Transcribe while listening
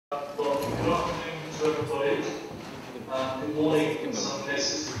Well, good afternoon to everybody. Good morning in some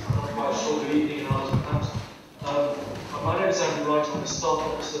cases, quite a short evening in others perhaps. My name is Andrew Wright. I'm the Staff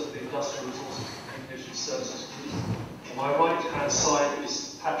Officer for the Industrial Resources and Communication Services Group. On my right-hand side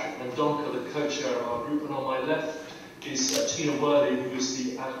is Patrick Mendonca, the co-chair of our group, and on my left is Tina Worley, who is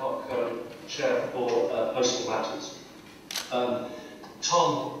the ad hoc chair for postal matters.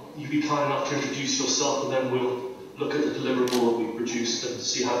 Tom, you'd be kind enough to introduce yourself, and then we'll look at the deliverable that we produced and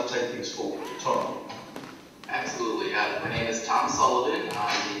see how to take things forward. Tom. Absolutely. My name is Tom Sullivan.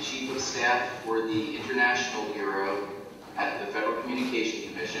 I'm the Chief of Staff for the International Bureau at the Federal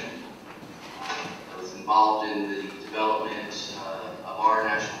Communication Commission. I was involved in the development of our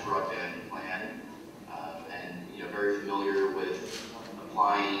national broadband plan, and very familiar with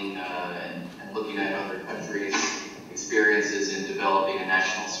applying and looking at other countries' experiences in developing a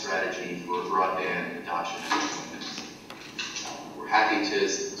national strategy for broadband adoption and deployment. We're happy to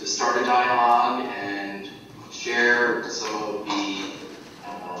start a dialogue and share some of the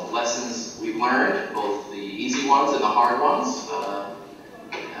lessons we've learned, both the easy ones and the hard ones,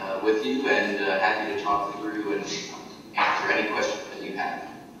 with you, and happy to talk through and answer any questions that you have.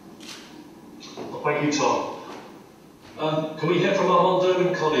 Well, thank you, Tom. Can we hear from our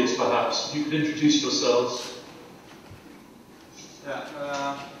Moldovan colleagues, perhaps? If you could introduce yourselves.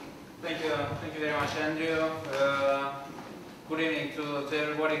 Yeah, thank you very much, Andrew. Good evening to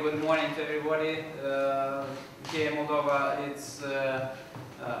everybody, good morning to everybody. Here in Moldova it's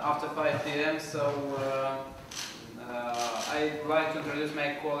after 5 p.m. so I'd like to introduce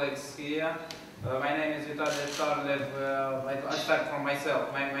my colleagues here. My name is Vitaly Tarlev. I'll start from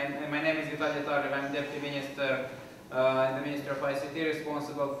myself. My name is Vitaly Tarlev. I'm Deputy Minister in the Ministry of ICT,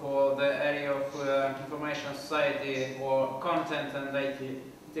 responsible for the area of information society or content and IT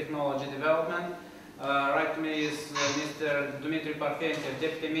technology development. Right to me is Mr. Dumitru Parfentiev,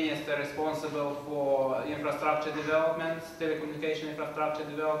 Deputy Minister responsible for infrastructure development, telecommunication infrastructure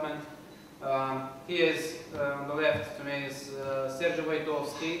development. He is, on the left to me, is Sergei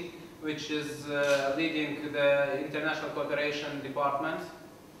Wojtovski, which is leading the International Cooperation Department.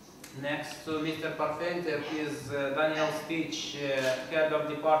 Next to Mr. Parfentiev is Daniel Stich, Head of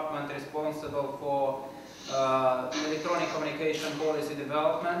Department responsible for Electronic Communication Policy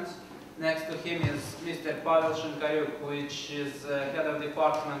Development. Next to him is Mr. Pavel Shinkaryuk, which is Head of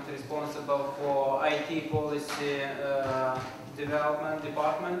Department responsible for IT Policy Development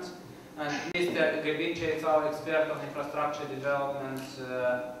Department. And Mr. Grebinche is our expert on infrastructure development,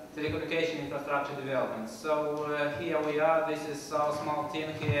 telecommunication infrastructure development. So here we are, this is our small team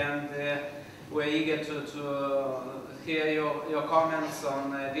here, and we're eager to hear your comments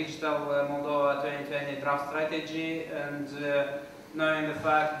on Digital Moldova 2020 draft strategy, and knowing the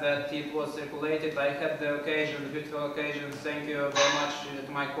fact that it was circulated, I had the occasion, the beautiful occasion, thank you very much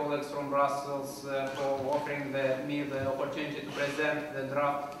to my colleagues from Brussels for offering me the opportunity to present the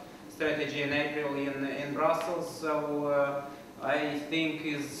draft strategy in April in Brussels. So I think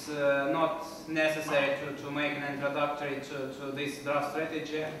it's not necessary to make an introductory to this draft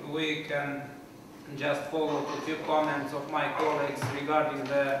strategy. We can just follow a few comments of my colleagues regarding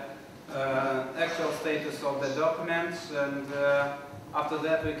the actual status of the document, and after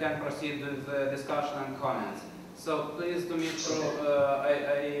that we can proceed with the discussion and comments. So please, Dumitru,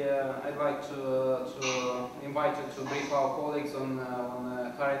 I'd like to invite you to brief our colleagues on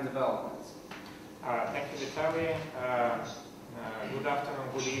current developments. Thank you, Vitaly. Good afternoon,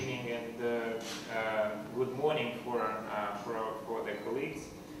 good evening, and good morning for the colleagues.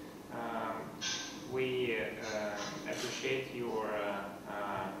 We appreciate your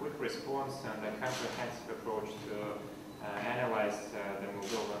quick response and a comprehensive approach to analyze the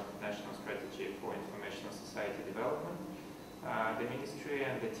Moldova National Strategy for Informational Society Development. The Ministry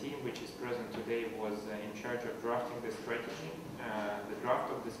and the team which is present today was in charge of drafting the strategy. The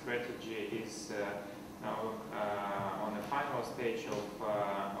draft of the strategy is now on the final stage of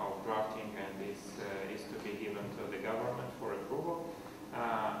drafting, and is to be given to the government for approval.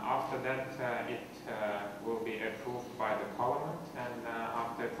 After that, it will be approved by the Parliament, and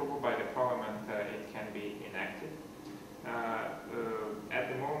after approval by the Parliament, it can be enacted. At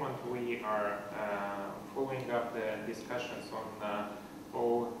the moment, we are following up the discussions on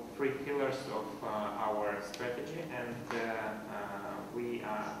all three pillars of our strategy, and we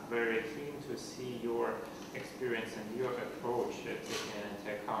are very keen to see your experience and your approach, taking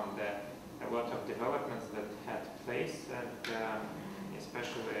into account a lot of developments that had place, and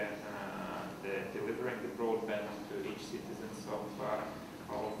especially delivering the broadband to each citizens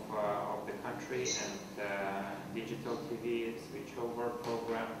of the country, and digital TV switchover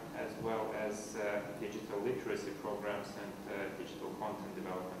program, as well as digital literacy programs and digital content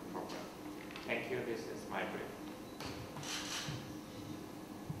development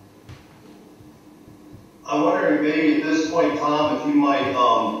I'm wondering maybe at this point, Tom, if you might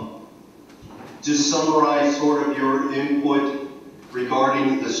just summarize sort of your input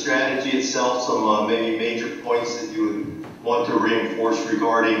regarding the strategy itself, some maybe major points that you would want to reinforce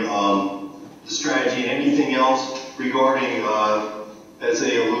regarding the strategy, and anything else regarding, as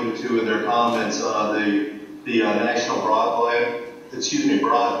they alluded to in their comments, the national broadband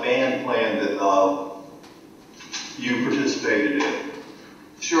plan that you participated in.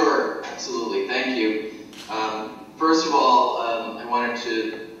 Sure, absolutely. Thank you. First of all, I wanted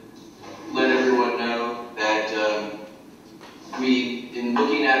to let everyone know that in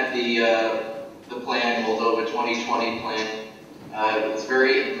looking at the plan, Moldova 2020 plan, it was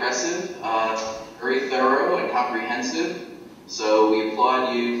very impressive, very thorough and comprehensive. So we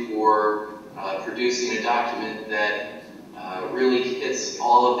applaud you for producing a document that really hits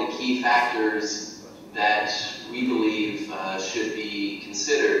all of the key factors that we believe should be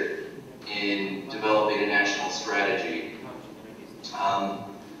considered in developing a national strategy.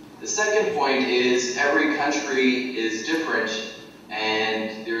 The second point is every country is different,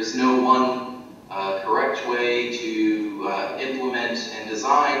 and there's no one correct way to implement and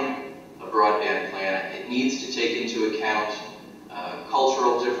design a broadband plan. It needs to take into account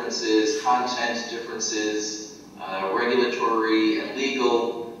cultural differences, content differences, regulatory and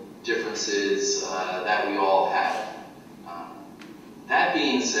legal differences that we all have. That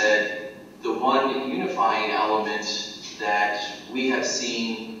being said, the one unifying element that we have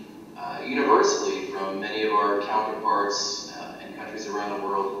seen universally from many of our counterparts in countries around the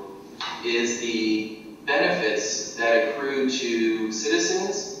world is the benefits that accrue to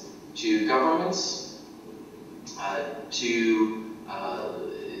citizens, to governments, to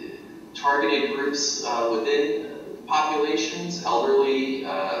targeted groups within populations, elderly,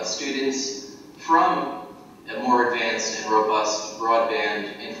 students, from a more advanced and robust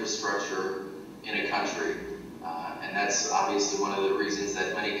broadband infrastructure in a country. And that's obviously one of the reasons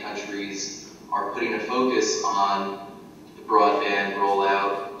that many countries are putting a focus on the broadband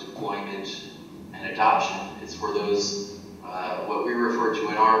rollout, deployment, and adoption. It's for those, what we refer to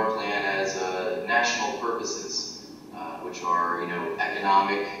in our plan as national purposes, which are,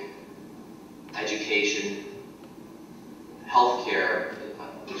 economic, education, healthcare,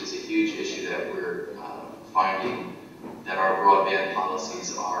 which is a huge issue that we're finding that our broadband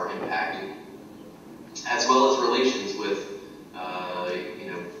policies are impacting, as well as relations with,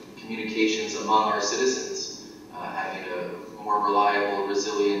 communications among our citizens, having a more reliable,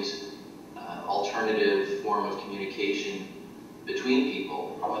 resilient, alternative form of communication between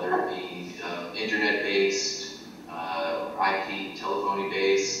people, whether it be internet-based, IP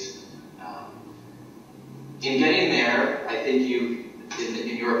telephony-based. In getting there, I think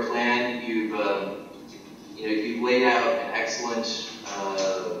in your plan, you've laid out an excellent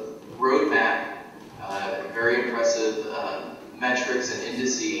roadmap, very impressive metrics and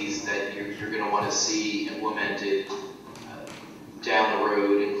indices that you're going to want to see implemented down the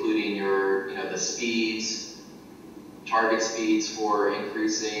road, including the speeds, target speeds for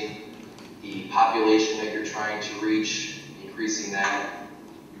increasing the population that you're trying to reach, increasing that.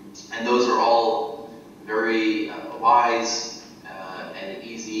 And those are all very wise and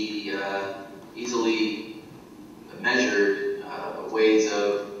easily measured ways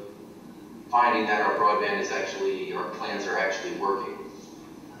of finding that our plans are actually working.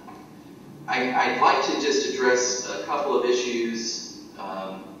 I'd like to just address a couple of issues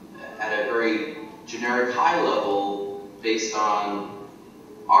at a very generic high level based on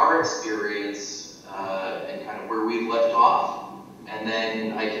our experience and kind of where we've left off, and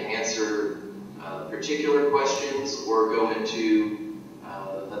then I can answer particular questions or go into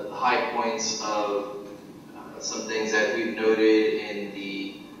the high points of some things that we've noted in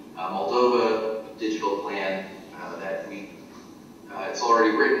the Moldova digital plan that it's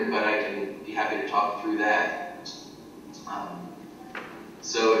already written, but I can be happy to talk through that.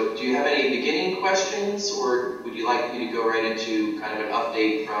 So do you have any beginning questions, or would you like me to go right into kind of an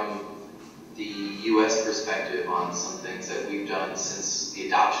update from the U.S. perspective on some things that we've done since the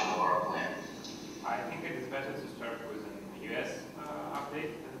adoption of our plan? I think it is better to start with an U.S. update,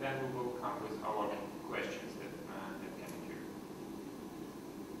 and then we will come with our questions that came here.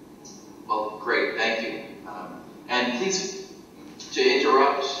 Well, great, thank you. And please, to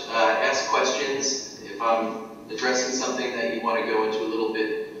interrupt, ask questions if I'm addressing something that you want to go into a little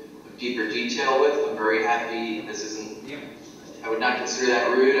bit of deeper detail with. I'm very happy. This isn't, I would not consider that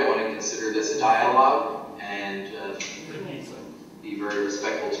rude. I want to consider this a dialogue and be very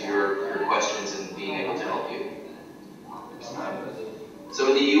respectful to your questions and being able to help you. So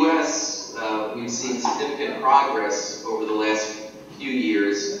in the U.S., we've seen significant progress over the last few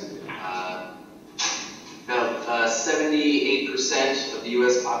years. 78% of the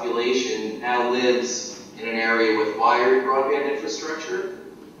US population now lives in an area with wired broadband infrastructure,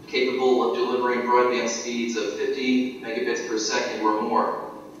 capable of delivering broadband speeds of 50 megabits per second or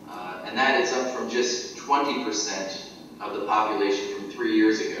more. And that is up from just 20% of the population from 3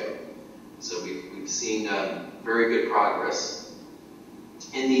 years ago. So we've seen very good progress.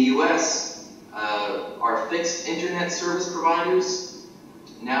 In the US, our fixed internet service providers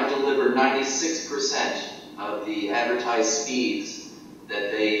now deliver 96% of the advertised speeds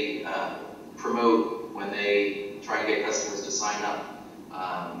that they promote when they try and get customers to sign up.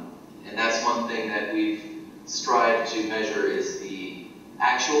 And that's one thing that we've strived to measure is the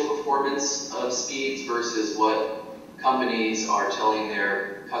actual performance of speeds versus what companies are telling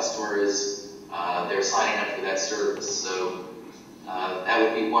their customers they're signing up for that service. So that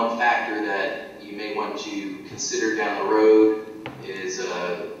would be one factor that you may want to consider down the road is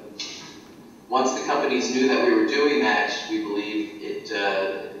once the companies knew that we were doing that, we believe it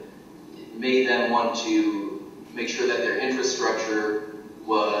made them want to make sure that their infrastructure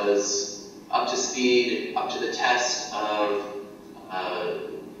was up to speed, up to the test of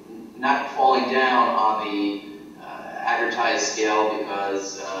not falling down on the advertised scale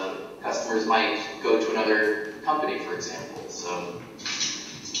because customers might go to another company, for example. So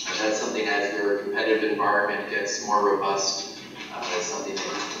that's something as their competitive environment gets more robust, that's something that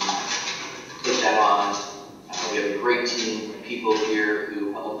you can put that on. We have a great team of people here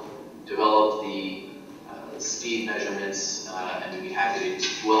who help develop the speed measurements, and we'd be happy to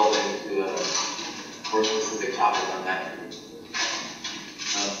delve into a more specific topic on that.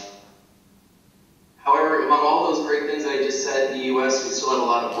 However, among all those great things that I just said in the US, we still have a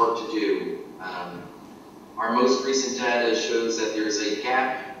lot of work to do. Our most recent data shows that there's a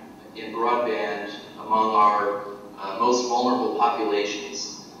gap in broadband among our most vulnerable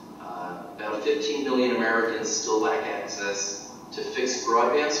populations. About 15 million Americans still lack access to fixed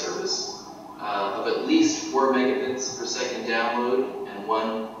broadband service of at least 4 megabits per second download and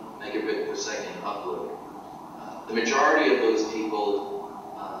 1 megabit per second upload. The majority of those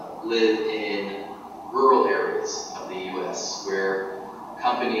people live in rural areas of the US where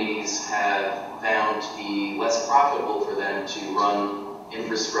companies have found to be less profitable for them to run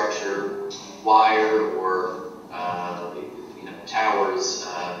infrastructure, wire, or towers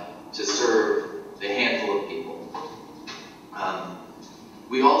to serve the handful of people.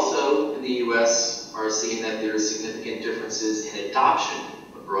 We also, in the US, are seeing that there are significant differences in adoption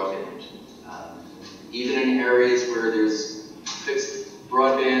of broadband. Even in areas where there's fixed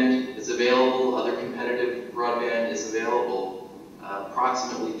broadband is available, other competitive broadband is available,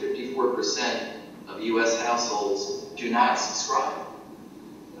 approximately 54% of US households do not subscribe.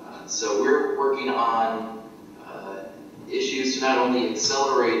 So we're working on issues to not only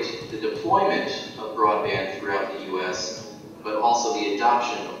accelerate the deployment of broadband throughout the US, but also the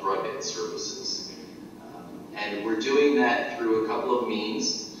adoption of broadband services. And we're doing that through a couple of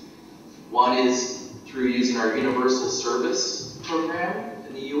means. One is through using our Universal Service program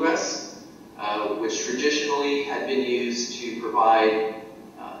in the US, which traditionally had been used to provide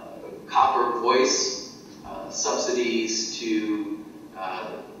copper voice subsidies to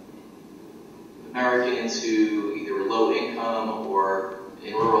Americans who either were low income or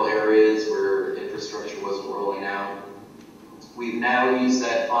in rural areas where infrastructure wasn't rolling out. We've now used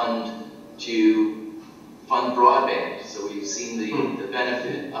that fund to fund broadband. So we've seen the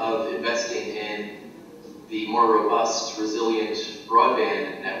benefit of investing in the more robust, resilient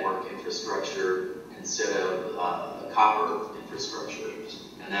broadband network infrastructure instead of copper infrastructure.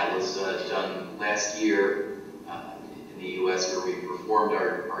 And that was done last year in the US, where we reformed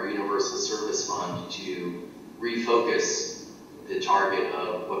our Universal Service Fund to refocus the target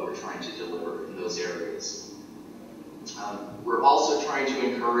of what we're trying to deliver in those areas. We're also trying to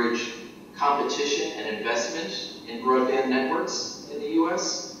encourage competition and investment in broadband networks in the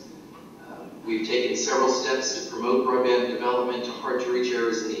US. We've taken several steps to promote broadband development to hard-to-reach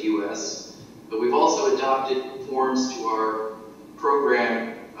areas in the US, but we've also adopted forms to our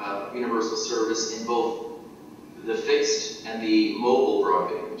program Universal Service in both the fixed and the mobile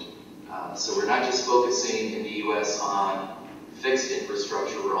broadband. So we're not just focusing in the US on fixed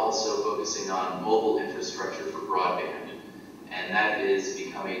infrastructure, we're also focusing on mobile infrastructure for broadband. And that is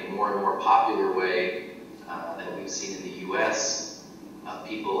becoming a more and more popular way that we've seen in the US,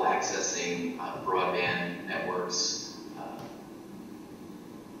 people accessing broadband networks.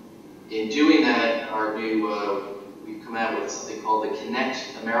 In doing that, we've come out with something called the Connect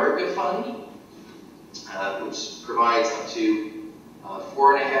America Fund, which provides up to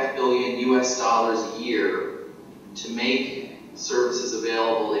 $4.5 billion a year to make services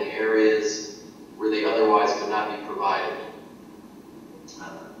available in areas where they otherwise could not be provided.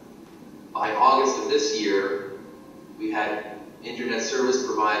 By August of this year, we had internet service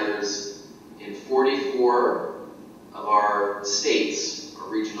providers in 44 of our states, or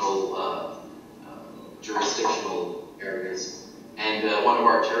regional jurisdictional areas, and one of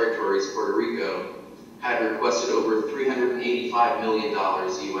our territories, Puerto Rico, had requested over $385 million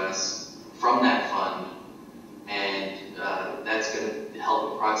US from that fund, and that's going to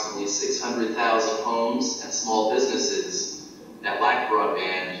help approximately 600,000 homes and small businesses that lack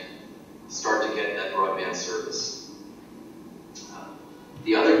broadband start to get that broadband service.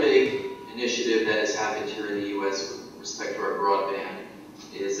 The other big initiative that has happened here in the US with respect to our broadband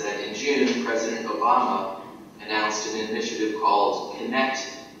is that in June, President Obama announced an initiative called Connect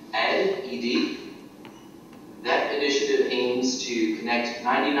Ed. That initiative aims to connect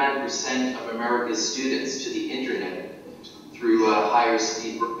 99% of America's students to the internet through higher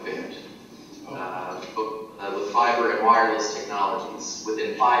speed broadband with fiber and wireless technologies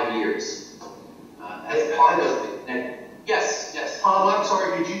within 5 years. As part of the Connect. Yes. Tom, I'm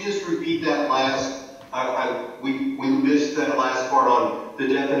sorry, could you just repeat that last? We missed that last part on the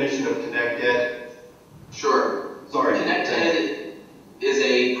definition of Connect Ed. Sure. Sorry. Connect Ed is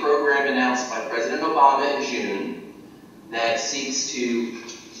a program announced by President Obama in June that seeks to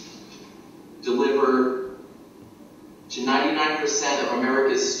deliver to 99% of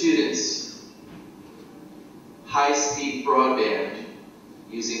America's students high-speed broadband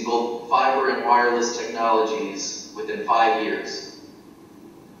using both fiber and wireless technologies within 5 years.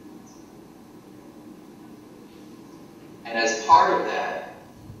 And as part of that,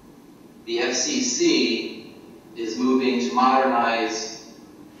 the FCC is moving to modernize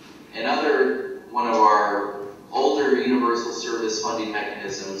another one of our older universal service funding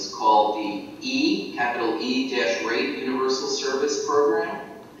mechanisms called the capital E-rate Universal Service Program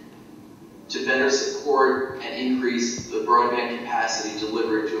to better support and increase the broadband capacity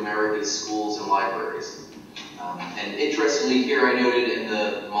delivered to America's schools and libraries. And interestingly here, I noted in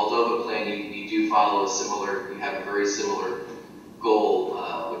the Moldova plan, you do follow you have a very similar goal,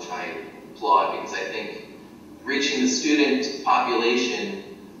 which I applaud, because I think reaching the student population,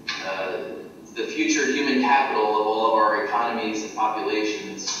 the future human capital of all of our economies and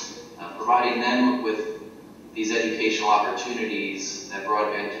populations, providing them with these educational opportunities that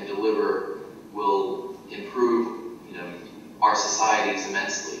broadband can deliver will improve, our societies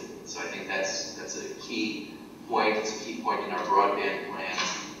immensely. So I think that's a key point. It's a key point in our broadband plans,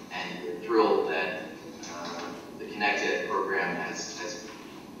 and we're thrilled that the Connect Ed program has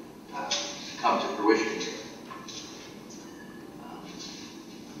come to fruition here.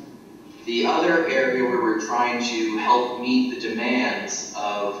 The other area where we're trying to help meet the demands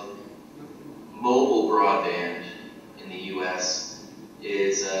of mobile broadband in the US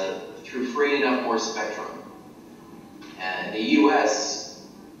is through freeing up more spectrum. And in the US,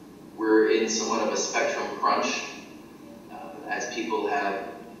 we're in somewhat of a spectrum crunch as people have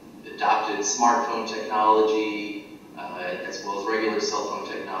adopted smartphone technology as well as regular cell phone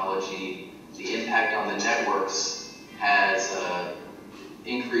technology. The impact on the networks has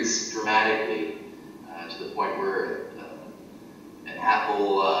increased dramatically to the point where an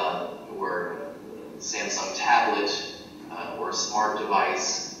Apple or Samsung tablet or smart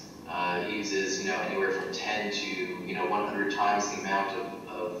device uses anywhere from 10 to 100 times the amount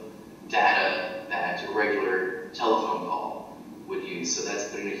of data that a regular telephone call would use. So that's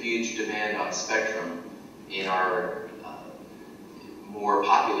putting a huge demand on spectrum in our more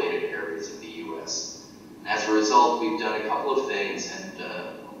populated areas of the U.S. As a result, we've done a couple of things and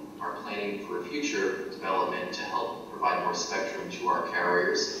are planning for future development to help provide more spectrum to our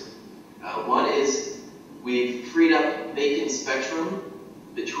carriers. One is we've freed up vacant spectrum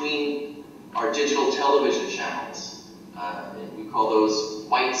between our digital television channels. We call those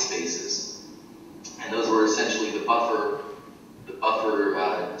white spaces. And those were essentially the buffer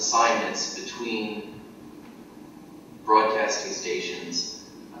assignments between broadcasting stations.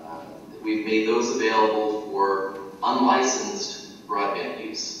 We've made those available for unlicensed broadband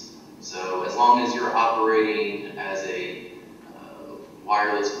use. So as long as you're operating as a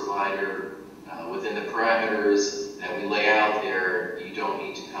wireless provider within the parameters that we lay out there, you don't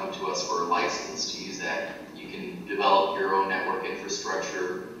need to come to us for a license to use that. You can develop your own network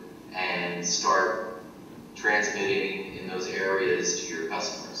infrastructure and start transmitting in those areas to your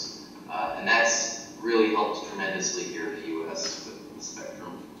customers. And that's really helped tremendously here in the U.S. with the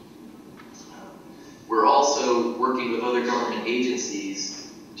spectrum. We're also working with other government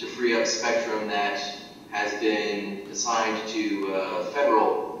agencies to free up spectrum that has been assigned to the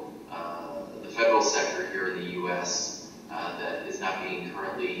federal sector here in the U.S. That is not being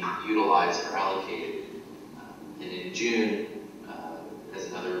currently utilized or allocated. And in June, as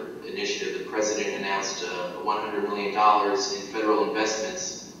another initiative, the President announced $100 million in federal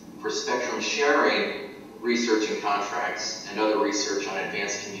investments for spectrum sharing, research and contracts, and other research on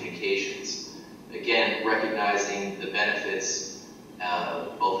advanced communications. Again, recognizing the benefits,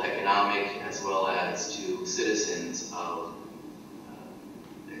 both economic as well as to citizens, of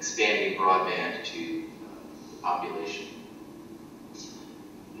expanding broadband to the population.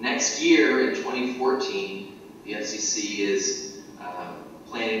 Next year, in 2014, the FCC is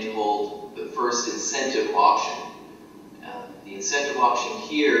planning to hold the first incentive auction. The incentive auction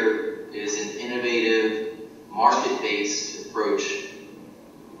here is an innovative, market-based approach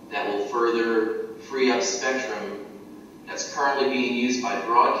that will further free up spectrum that's currently being used by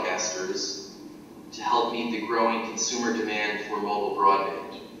broadcasters to help meet the growing consumer demand for mobile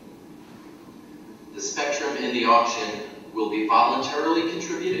broadband. The spectrum in the auction will be voluntarily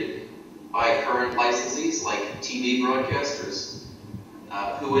contributed by current licensees like TV broadcasters,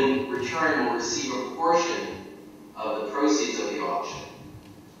 who in return will receive a portion of the proceeds of the auction.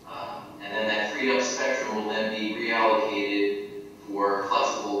 And then that freed up spectrum will then be reallocated for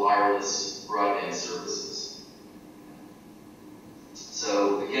flexible wireless broadband services.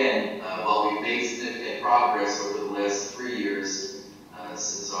 So again, while we've made significant progress over the last 3 years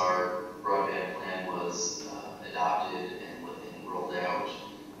since our broadband plan was adopted and rolled out,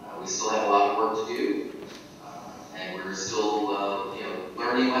 we still have a lot of work to do, and we're still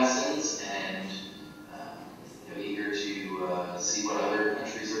learning lessons and eager to see what other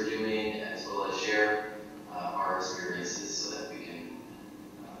countries are doing, as well as share our experiences so that we can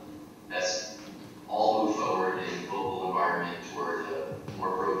best all move forward in a global environment toward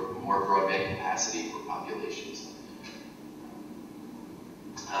more broadband capacity for populations.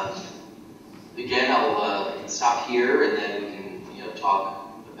 Again, I'll stop here, and then we can talk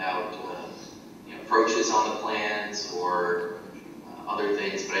about approaches on the plans or other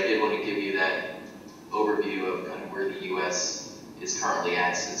things. But I did want to give you that overview of kind of where the U.S. is currently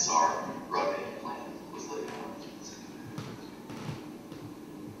at since our broadband plan was laid out.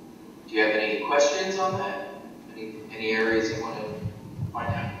 Do you have any questions on that? Any areas you want to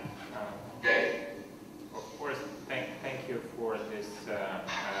find out? Okay. Of course, thank you for this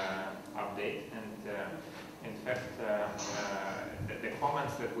update. And in fact, the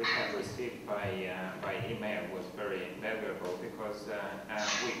comments that we have received by email was very valuable, because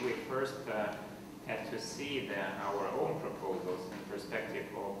we first had to see our own proposals in perspective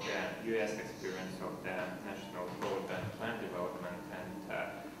of the U.S. experience of the National Broadband Plan development, and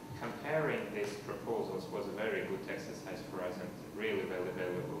comparing these proposals was a very good exercise for us and really very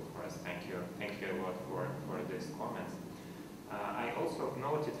valuable for us. Thank you a lot for these comments. I also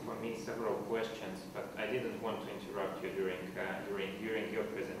noted for me several questions, but I didn't want to interrupt you during your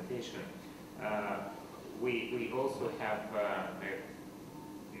presentation. We also have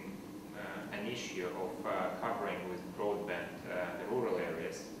an issue of covering with broadband the rural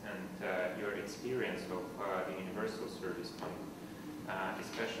areas, and your experience of the Universal Service Fund,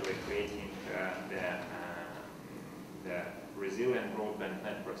 especially creating the resilient broadband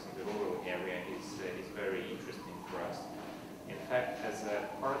networks in the rural area is very interesting for us. In fact, as a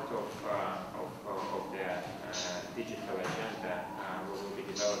part of the digital agenda, we will be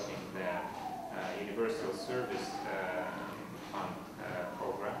developing the Universal Service Fund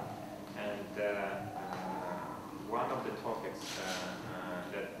program, and one of the topics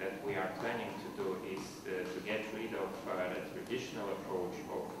that we are planning to do is to get rid of the traditional approach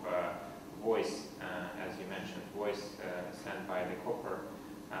of voice, as you mentioned, voice sent by the copper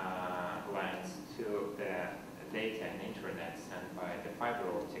lines to the data and internet sent by the fiber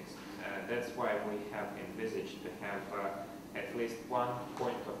optics. That's why we have envisaged to have at least one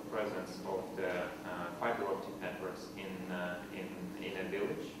point of presence of the fiber optic networks in a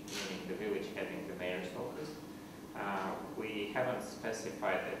village, meaning the village having the mayor's office. We haven't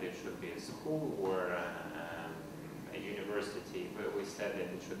specified that it should be a school or a university, but we said that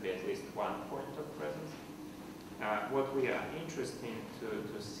it should be at least one point of presence. What we are interested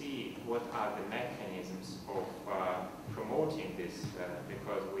to see what are the mechanisms of promoting this,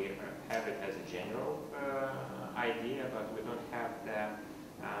 because we have it as a general idea, but we don't have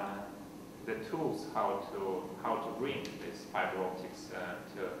the tools how to bring this fiber optics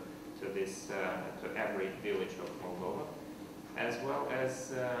to every village of Moldova, as well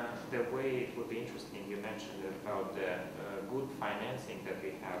as the way it would be interesting. You mentioned about the good financing that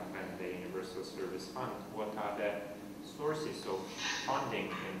we have in the Universal Service Fund. What are the sources of funding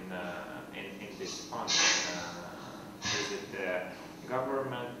in this fund? Is it the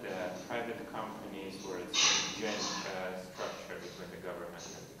government, the private companies, or it's a joint structure between the government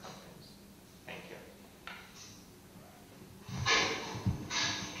and the companies?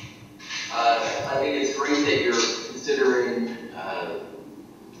 great that you're considering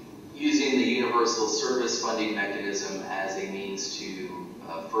using the universal service funding mechanism as a means to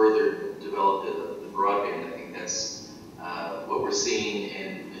further develop the broadband. I think that's what we're seeing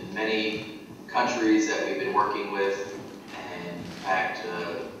in many countries that we've been working with, and in fact,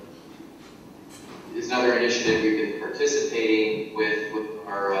 is another initiative we've been participating with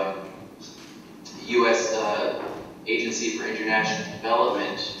our U.S. Agency for International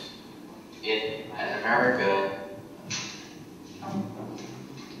Development in Latin America.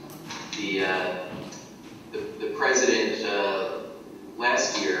 The president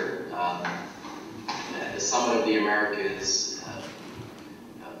last year at the Summit of the Americas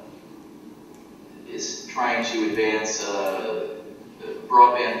is trying to advance the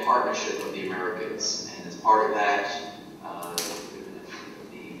broadband partnership of the Americas, and as part of that,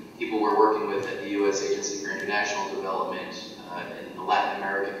 the people we're working with at the U.S. Agency for International Development in the Latin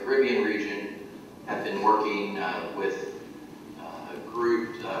American Caribbean region have been working with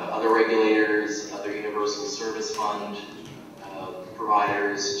group, other regulators, other universal service fund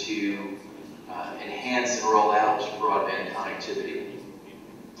providers to enhance and roll out broadband connectivity.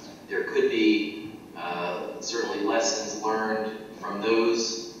 There could be certainly lessons learned from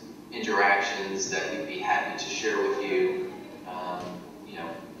those interactions that we'd be happy to share with you,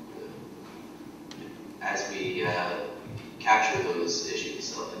 as we capture those issues.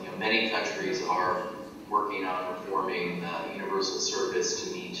 So, many countries are working on reforming universal service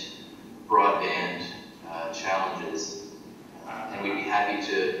to meet broadband challenges, and we'd be happy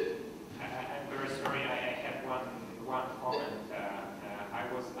to. I'm very sorry, I have one comment.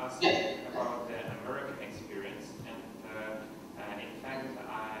 I was asking about the American experience, and in fact,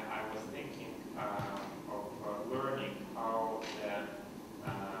 I was thinking of learning how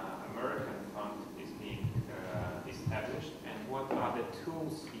the American fund is being established, and what are the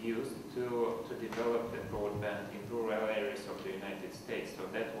tools used to develop the broadband in rural areas of the United States. So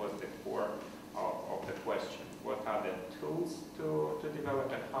that was the core of the question. What are the tools to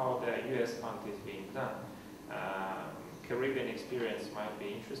develop, and how the US fund is being done? Caribbean experience might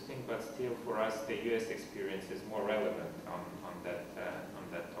be interesting, but still for us the US experience is more relevant on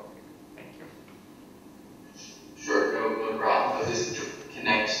that topic. Thank you. Sure, no problem. I'll just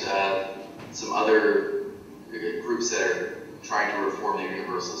connect some other groups that are trying to reform the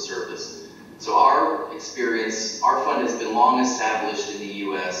universal service. So our experience, our fund has been long established in the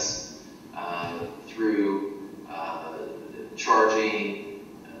U.S. Through charging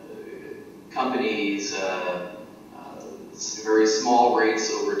companies very small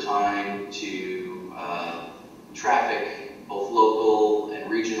rates over time to traffic both local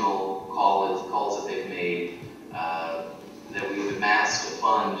and regional calls that they've made, that we've amassed a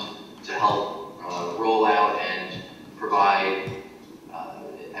fund to help roll out and provide,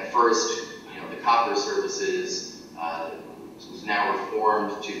 at first, the copper services, was now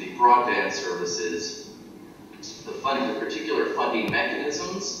reformed to the broadband services. The particular funding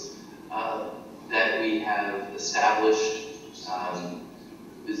mechanisms that we have established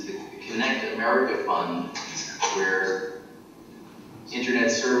is the Connect America Fund, where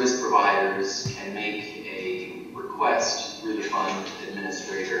internet service providers can make a request through the fund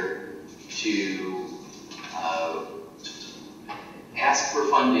administrator to ask for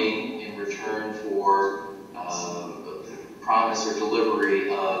funding in return for the promise or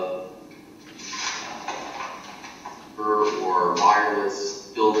delivery of or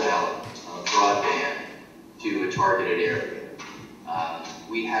wireless build-out of broadband to a targeted area.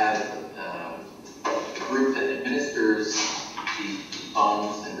 We have a group that administers the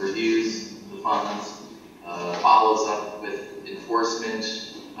funds and reviews the funds, follows up with enforcement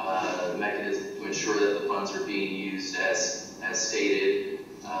mechanisms to ensure that the funds are being used as stated,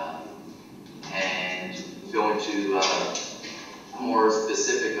 and go into more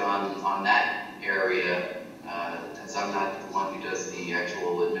specific on that area, as I'm not the one who does the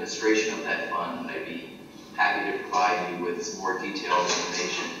actual administration of that fund. I'd be happy to provide you with some more detailed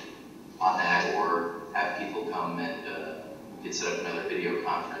information on that, or have people come and we could set up another video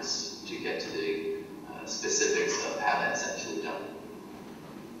conference to get to the specifics of how that's actually done.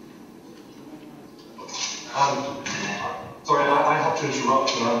 Sorry, I have to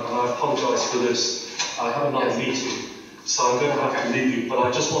interrupt, and I apologise for this. I have another meeting, so I'm going to have to leave you, but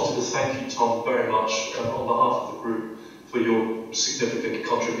I just wanted to thank you, Tom, very much on behalf of the group for your significant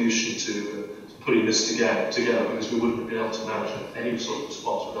contribution to putting this together, because we wouldn't have been able to manage any sort of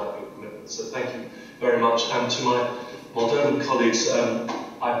response without your commitment. So thank you very much. And to my Moldovan colleagues,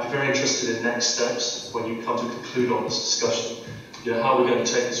 I'd be very interested in next steps when you come to conclude on this discussion. How we're going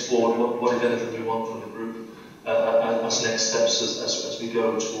to take this forward, what if anything we want from the group as next steps as we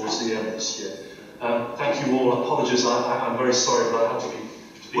go towards the end of this year. Thank you all. Apologies, I'm very sorry, but I have to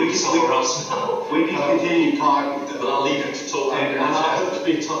be somewhere else now. We can continue talking, but I'll leave you to talk. And I hope to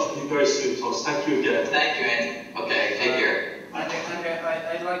be in touch with you very soon, Thomas. Thank you again. Thank you, Andy. Okay, take care.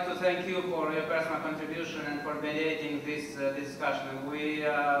 I'd like to thank you for your personal contribution and for mediating this discussion. We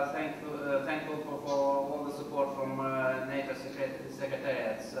are thankful for all the support from NATO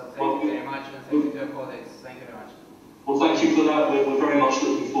Secretariat. So thank you very much, and thank you to your colleagues. Thank you very much. Well, thank you for that. We're very much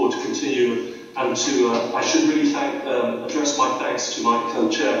looking forward to continue, and to I should really address my thanks to my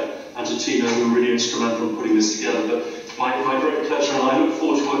co-chair and to Tina, who were really instrumental in putting this together. But my great pleasure, and I look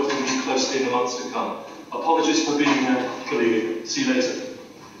forward to working with you closely in the months to come. Apologies for being for leaving. See you later.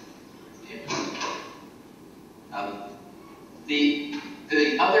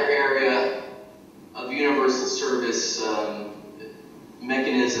 The other area of universal service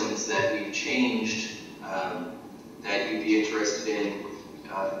mechanisms that we've changed that you'd be interested in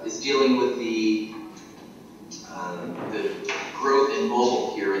is dealing with the growth in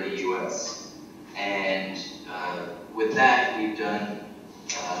mobile here in the U.S. And with that, we've done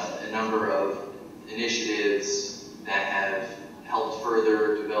a number of initiatives that have helped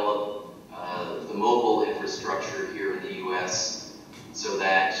further develop the mobile infrastructure here in the U.S. so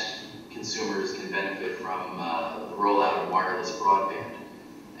that consumers can benefit from the rollout of wireless broadband.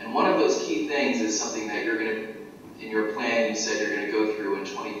 And one of those key things is something that you're going to, in your plan, you said you're going to go through in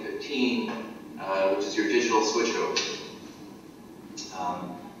 2015, which is your digital switchover.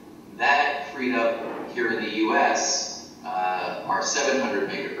 That freed up here in the U.S. Our 700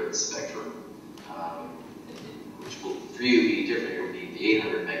 megahertz spectrum, which will, for you, be different. It would be the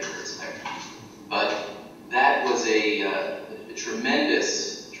 800 megahertz spectrum. But that was a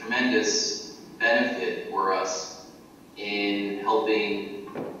tremendous benefit for us in helping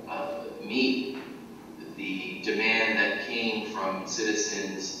meet the demand that came from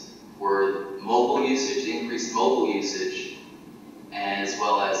citizens for mobile usage, increased mobile usage, as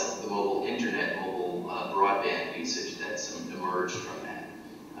well as the mobile internet, mobile broadband usage that's emerged from that.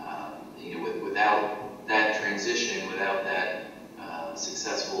 Without that transition, without that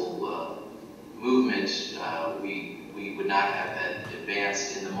successful movement, we would not have that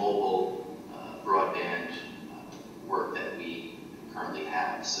advanced in the mobile broadband work that we currently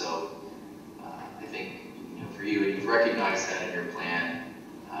have. So I think for you, and you've recognized that in your plan,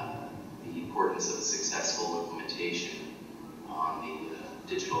 the importance of a successful implementation on the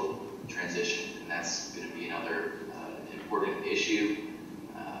digital transition, and that's going to be another important issue.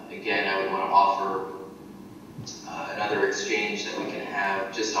 Again, I would want to offer another exchange that we can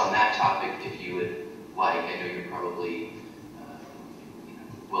have just on that topic if you would like. I know you're probably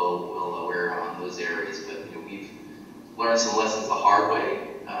well aware on those areas, but we've learned some lessons the hard way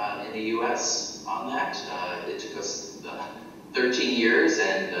in the U.S. on that. It took us 13 years,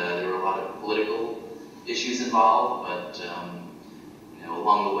 and there were a lot of political issues involved, but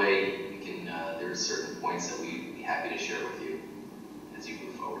along the way, we can. There are certain points that we'd be happy to share with you as you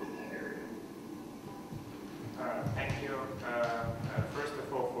move forward in that area. Thank you. First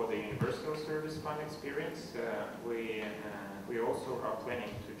of all, for the Universal Service Fund experience, we also are planning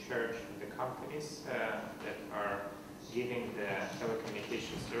to charge the companies that are giving the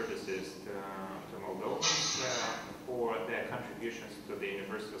telecommunication services to Moldovans for their contributions to the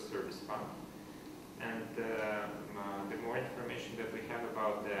Universal Service Fund. And the more information that we have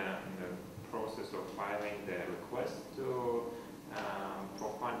about the process of filing the request for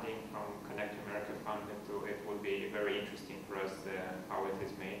funding from Connect America Fund, it would be very interesting for us how it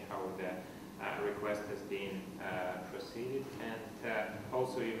is made, how the request has been proceeded. And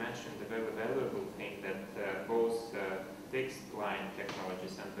also you mentioned the very valuable thing that both fixed line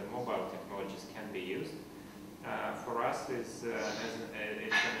technologies and the mobile technologies can be used. For us, it's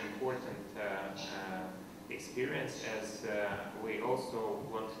an important experience, as we also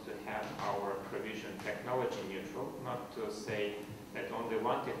want to have our provision technology neutral, not to say that only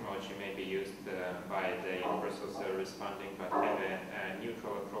one technology may be used by the Universal Service Funding, but have a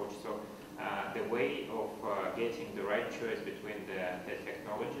neutral approach. So the way of getting the right choice between the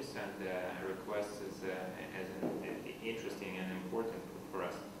technologies and the requests is interesting and important for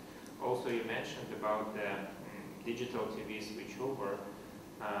us. Also, you mentioned about the digital TV switchover,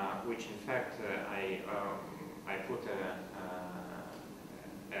 which in fact I put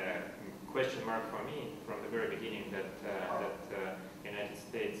a question mark for me from the very beginning, that United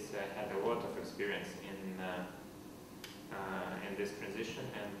States had a lot of experience in this transition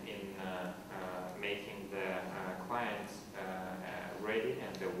and in making the clients ready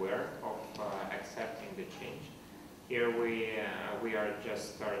and aware of accepting the change. Here we are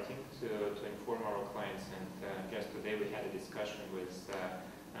just starting to inform our clients, and just today we had a discussion with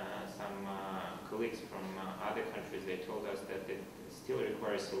some colleagues from other countries, they told us that it still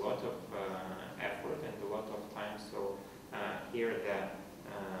requires a lot of effort and a lot of time. So here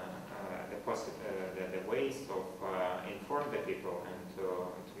the ways of inform the people and to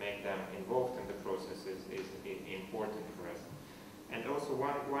make them involved in the process is important for us. And also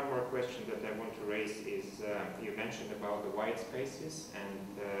one more question that I want to raise is you mentioned about the white spaces,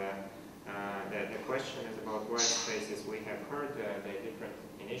 and the question is about white spaces. We have heard the different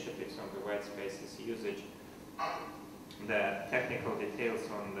initiatives on the white spaces usage. The technical details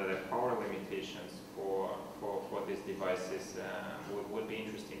on the power limitations for these devices would be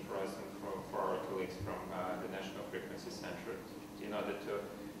interesting for us and for our colleagues from the National Frequency Center in order to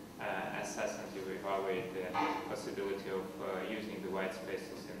assess and to evaluate the possibility of using the white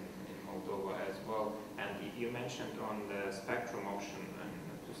spaces in Moldova as well. And you mentioned on the spectrum auction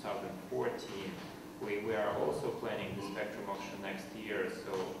in 2014, we are also planning the spectrum auction next year.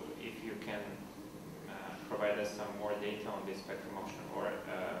 So if you can provide us some more data on this spectrum auction, or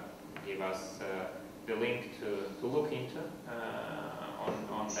give us the link to look into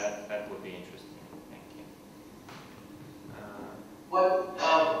on that, that would be interesting. Thank you.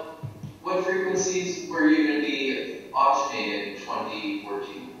 What frequencies were you going to be auctioning in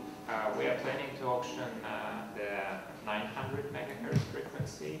 2014? We are planning to auction the 900 megahertz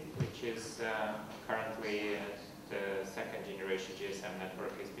frequency, which is currently the second generation GSM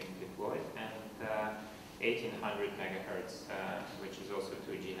network is being deployed, and 1800 megahertz, which is also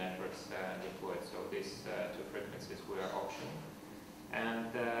 2G networks deployed. So these two frequencies we are auctioning.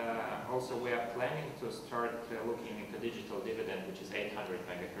 And also we are planning to start looking into digital dividend, which is 800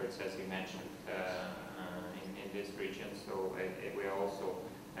 megahertz, as you mentioned, in this region. So we are also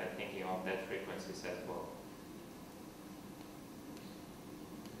thinking of that frequencies as well.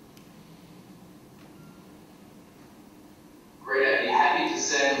 Great, I'd be happy to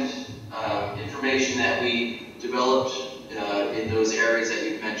send information that we developed in those areas that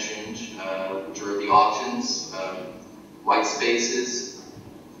you've mentioned, which are the auctions, white spaces,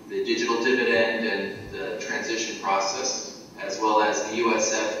 the digital dividend, and the transition process, as well as the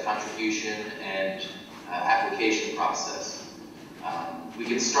USF contribution and application process. We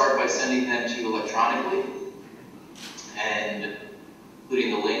can start by sending them to you electronically, and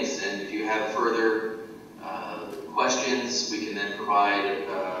including the links, and if you have further questions, we can then provide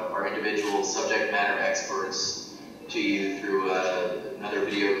our individual subject matter experts to you through another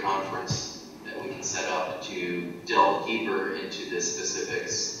video conference that we can set up to delve deeper into the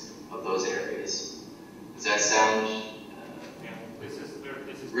specifics of those areas. Does that sound this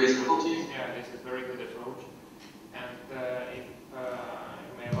is reasonable to you? Yeah, this is a very good approach. And if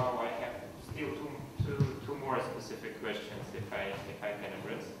you may allow, I have still two more specific questions if I can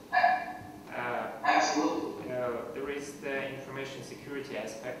address. Absolutely. There is the information security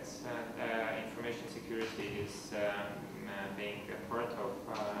aspects, and information security is being a part of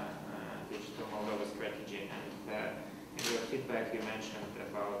Digital Moldova strategy. And in your feedback, you mentioned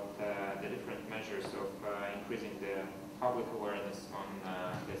about the different measures of increasing the public awareness on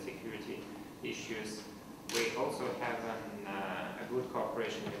the security issues. We also have a good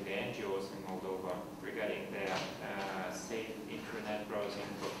cooperation with the NGOs in Moldova regarding the safe internet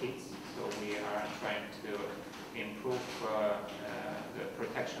browsing for kids. So we are trying to improve the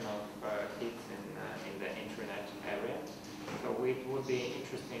protection of kids in the internet area. So it would be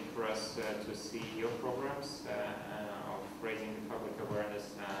interesting for us to see your programs of raising the public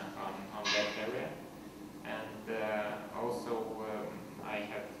awareness on that area. And also I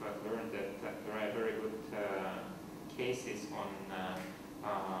have learned that there are very good cases on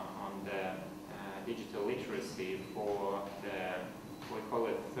the digital literacy for the, we call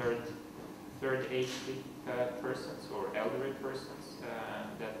it third age persons or elderly persons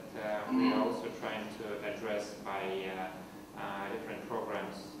that we are also trying to address by different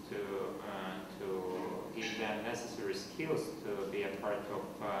programs to give them necessary skills to be a part of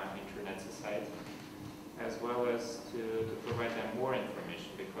internet society, as well as to provide them more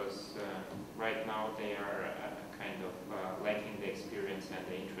information, because right now they are kind of lacking the experience and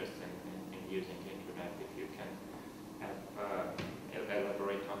the interest in using the internet. If you can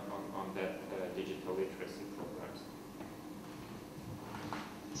elaborate on that digital literacy programs.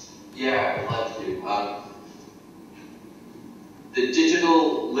 Yeah, I'd love to. The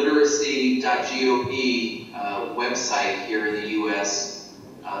digital literacy.gov website here in the U.S.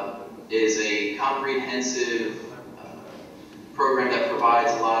 Is a comprehensive program that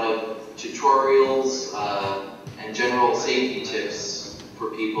provides a lot of tutorials and general safety tips for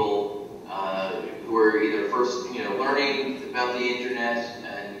people who are either first, learning about the internet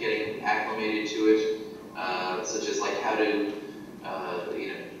and getting acclimated to it, such as like how to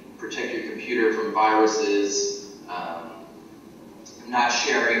protect your computer from viruses, not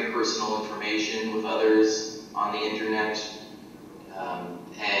sharing personal information with others on the internet,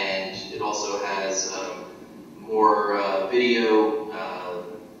 and it also has more video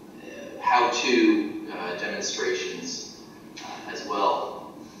how-to demonstrations as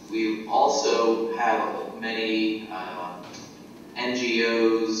well. We also have many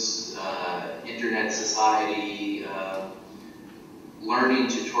NGOs, Internet Society, learning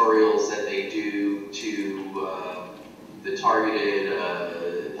tutorials that they do to the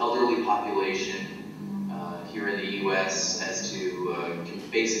targeted elderly population here in the U.S. as to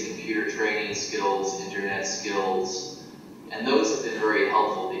basic computer training skills, internet skills, and those have been very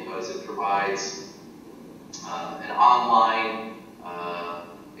helpful because it provides an online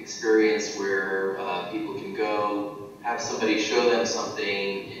experience where people can go, have somebody show them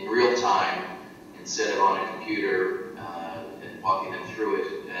something in real time instead of on a computer, and walking them through it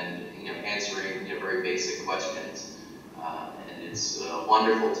and answering very basic questions. And it's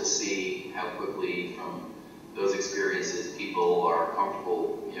wonderful to see how quickly from those experiences people are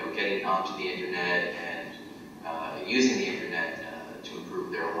comfortable getting onto the internet and using the internet to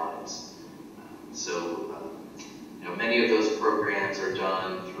improve their lives. So many of those programs are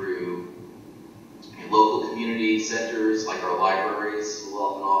done through local community centers like our libraries will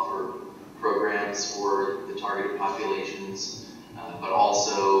often offer programs for the targeted populations, but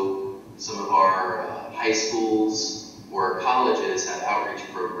also some of our high schools or colleges have outreach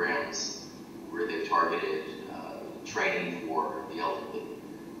programs where they've targeted training for the elderly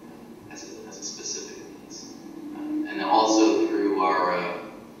as a specific needs. And then also through our,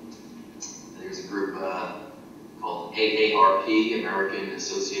 there's a group called AARP, American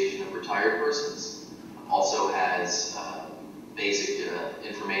Association of Retired Persons, also has basic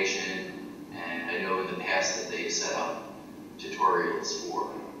information, and I know in the past that they've set up tutorials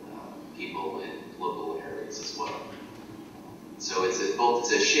for people in local areas as well. So it's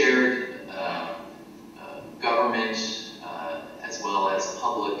both a shared government as well as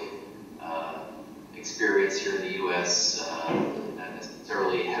public experience here in the U.S., not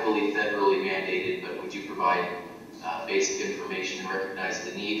necessarily heavily federally mandated, but we do provide basic information and recognize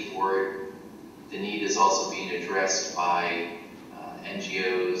the need for it. The need is also being addressed by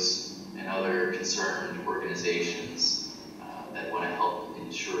NGOs and other concerned organizations that want to help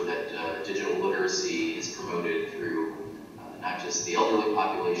ensure that digital literacy is promoted through not just the elderly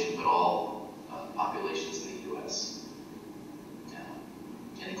population, but all populations in the U.S.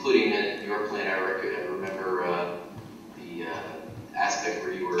 And including in your plan, I remember the aspect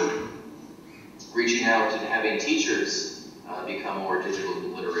where you were reaching out and having teachers become more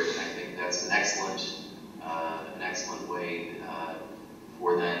digitally literate, and I think that's an excellent way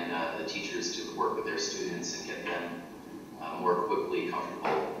for then the teachers to work with their students and get them more quickly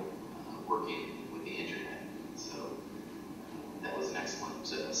comfortable working with the internet. So that was an excellent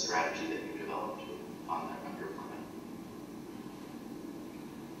strategy that you developed on your plan.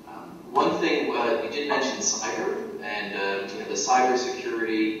 One thing you did mention cyber, and the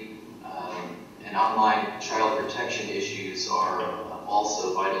cybersecurity and online child protection issues are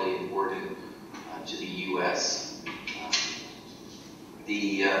also vitally important to the U.S.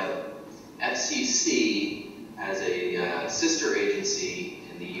 The FCC has a sister agency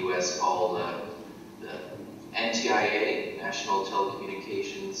in the U.S. called the MTIC, National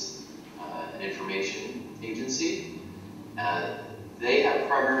Telecommunications and Information Agency. They have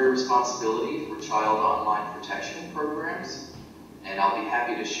primary responsibility for child online protection programs, and I'll be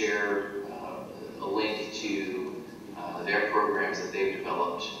happy to share a link to their programs that they've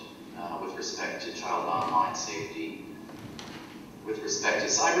developed with respect to child online safety. With respect to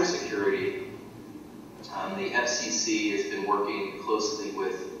cybersecurity, the FCC has been working closely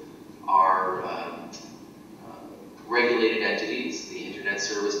with our regulated entities, the internet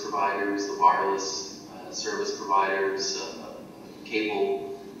service providers, the wireless service providers,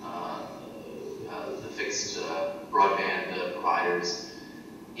 cable, the fixed broadband providers,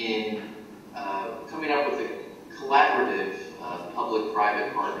 in coming up with a collaborative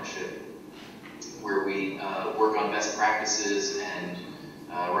public-private partnership where we work on best practices and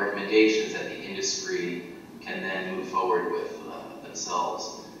recommendations that the industry can then move forward with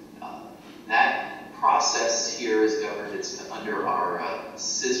themselves. That process here is governed, it's under our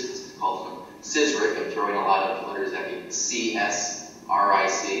CSRIC, it's called CSRIC, I'm throwing a lot of letters at you,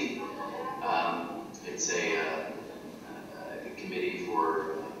 CSRIC. It's a committee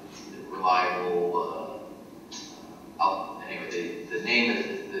for reliable, anyway, the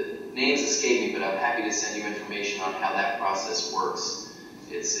names escape me, but I'm happy to send you information on how that process works.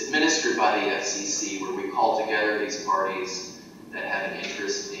 It's administered by the FCC, where we call together these parties that have an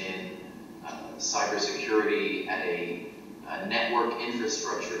interest in cybersecurity at a network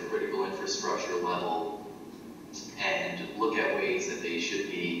infrastructure, critical infrastructure level, and look at ways that they should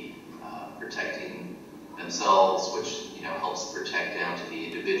be protecting themselves, which helps protect down to the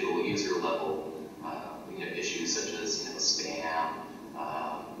individual user level. Issues such as spam,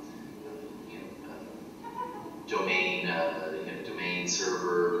 domain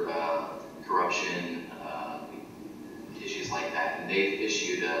server corruption, issues like that. And they've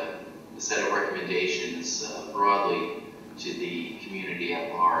issued a set of recommendations broadly to the community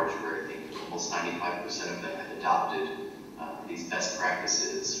at large, where I think almost 95% of them have adopted these best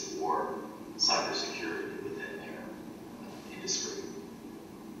practices for cybersecurity within their industry.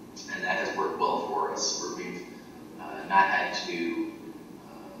 And that has worked well for us, where we've not had to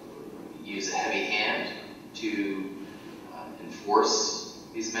use a heavy hand to enforce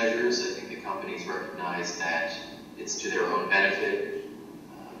these measures. I think the companies recognize that it's to their own benefit,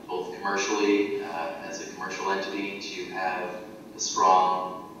 both commercially, as a commercial entity, to have a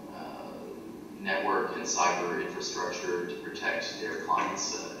strong network and cyber infrastructure to protect their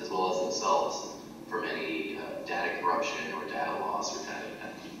clients as well as themselves from any data corruption or data loss or data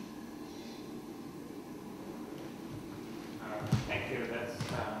theft. Thank you. That's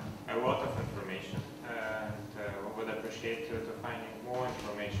a lot of information, and we would appreciate to finding more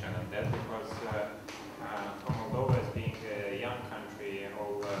information on that, because for Moldova as being a young country,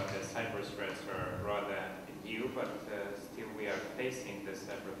 all the cyber threats are rather new, but still we are facing the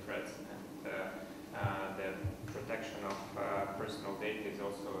cyber threats, and the protection of personal data is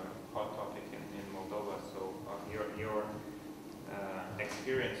also a hot topic in Moldova. So your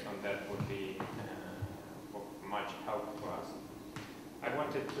experience on that would be of much help to us. I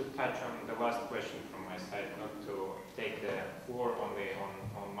wanted to touch on the last question from my side, not to take the floor only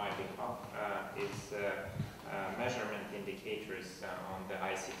on my behalf. It's measurement indicators on the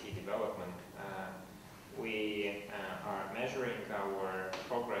ICT development. We are measuring our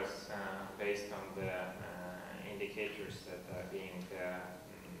progress based on the indicators that are being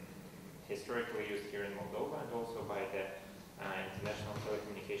historically used here in Moldova, and also by the International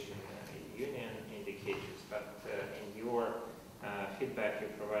Telecommunication Union indicators. But in your feedback you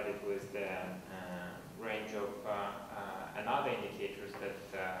provided with the range of another indicators that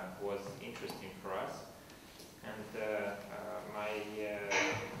was interesting for us, and my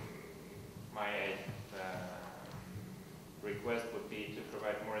request would be to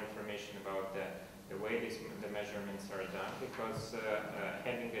provide more information about the way the measurements are done, because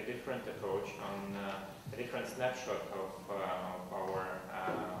having a different approach on a different snapshot of our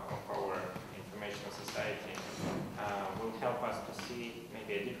informational society will help us to see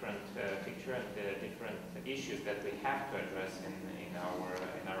maybe a different picture and the different issues that we have to address in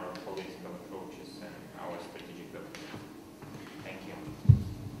our political approaches and our strategic documents. Thank you.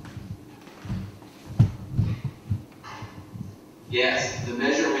 Yes, the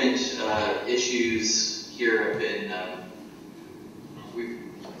measurement issues here have been, we've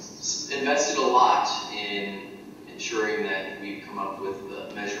invested a lot in ensuring that we've come up with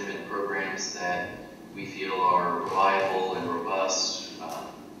measurement programs that we feel are reliable and robust,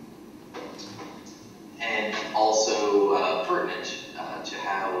 and also pertinent to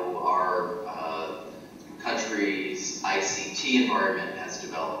how our country's ICT environment has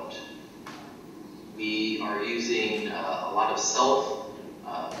developed. We are using a lot of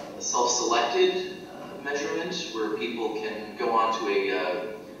self-selected measurement, where people can go onto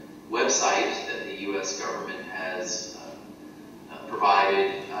a website that the U.S. government has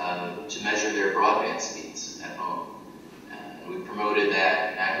provided to measure their broadband speeds at home. And we promoted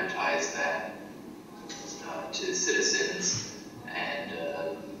that and advertised that to citizens. And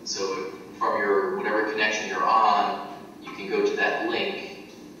so from your whatever connection you're on, you can go to that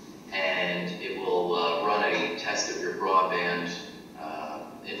link, and it will run a test of your broadband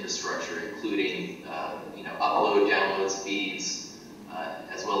infrastructure, including upload, download speeds,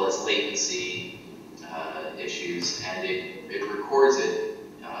 as well as latency issues, and it records it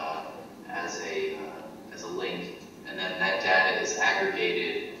as a link, and then that data is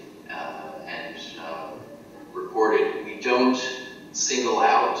aggregated and reported. We don't single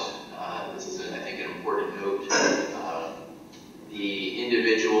out, this is I think an important note, the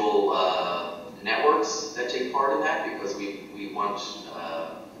individual networks that take part in that, because we want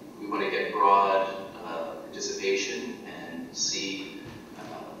to get broad participation and see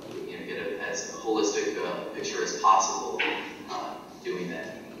get as holistic picture as possible doing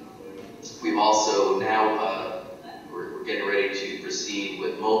that. We've also now we're getting ready to proceed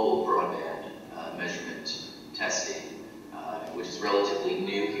with mobile broadband measurement testing, which is relatively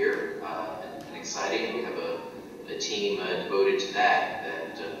new here and exciting. We have a a team devoted to that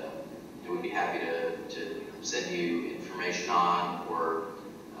we'd be happy to send you information on, or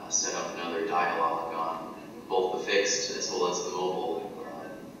set up another dialogue on both the fixed as well as the mobile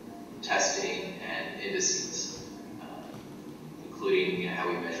testing and indices, including how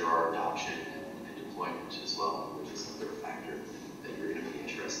we measure our adoption and deployment as well, which is another factor that you're going to be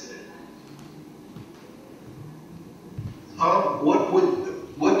interested in.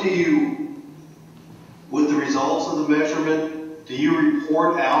 With the results of the measurement, do you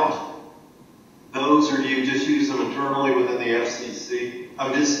report out those, or do you just use them internally within the FCC?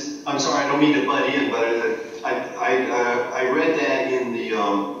 I'm sorry, I don't mean to butt in, but I read that in the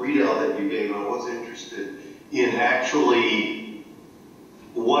readout that you gave, and I was interested in actually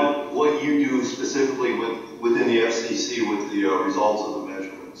what you do specifically within the FCC with the results of the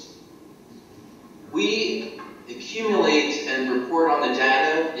measurements. We accumulate and report on the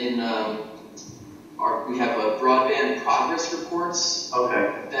data in we have broadband progress reports.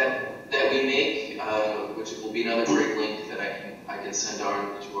 Okay. That we make, which will be another great link that I can send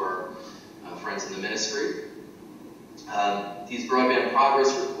on to our friends in the ministry. These broadband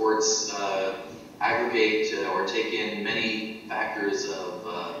progress reports aggregate or take in many factors of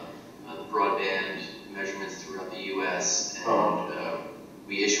broadband measurements throughout the U.S. and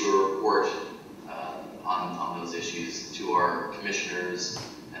we issue a report on those issues to our commissioners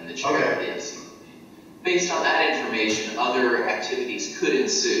and the chair of the FCC. Based on that information, other activities could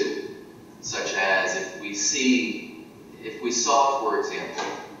ensue, such as if we saw, for example,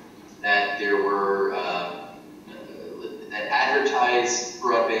 that there were that advertised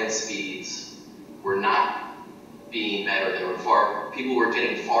broadband speeds were not being met, or people were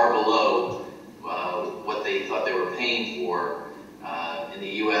getting far below what they thought they were paying for. In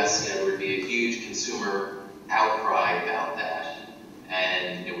the U.S., there would be a huge consumer outcry about that,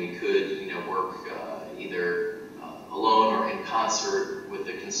 and we could work either alone or in concert with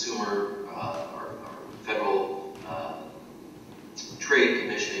the consumer or Federal Trade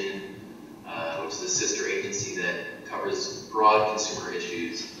Commission, which is a sister agency that covers broad consumer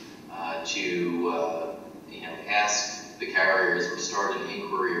issues, to ask the carriers or start an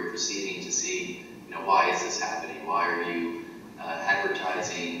inquiry or proceeding to see why is this happening? Why are you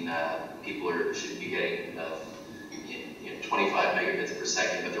advertising people should be getting 25 megabits per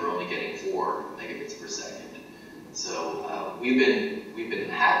second, but they're only getting 4 megabits per second. So we've been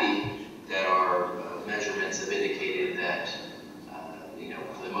happy that our measurements have indicated that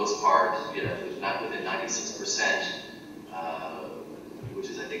for the most part, not within 96%, which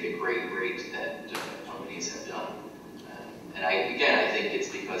is I think a great rate that companies have done. And I think it's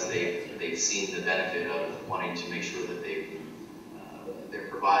because they've seen the benefit of wanting to make sure that they're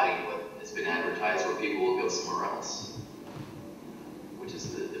providing what has been advertised, or people will go somewhere else, which is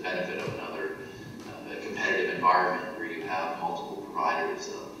the benefit of another competitive environment where you have multiple providers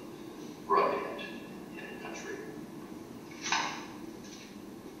of broadband in a country.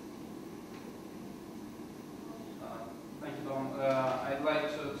 Thank you, Tom. I'd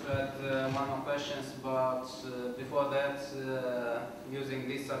like to add one more question, but before that, using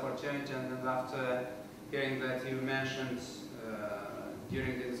this opportunity and after hearing that you mentioned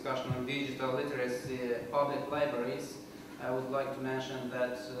during the discussion on digital literacy, public libraries, I would like to mention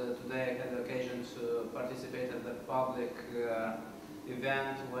that today I had the occasion to participate at the public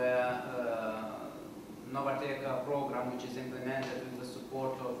event where Novateka program, which is implemented with the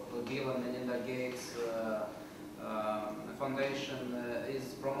support of Bill and Melinda Gates Foundation,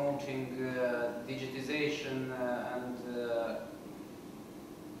 is promoting digitization and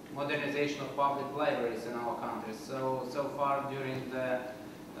modernization of public libraries in our country. So far during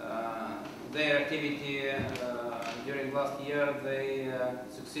their activity during last year, they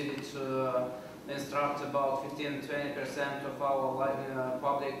succeeded to instruct about 15–20% of our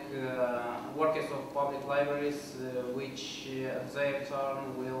public workers of public libraries, which at their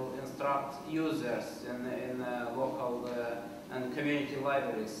turn will instruct users in local and community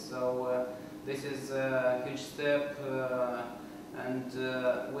libraries. So this is a huge step, and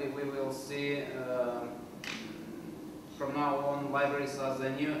we will see from now on libraries as a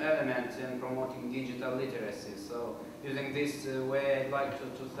new element in promoting digital literacy. So using this way, I'd like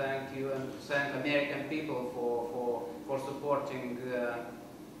to thank you and to thank American people for supporting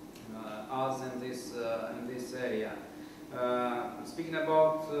us in this area. Speaking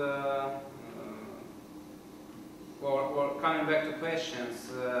about or coming back to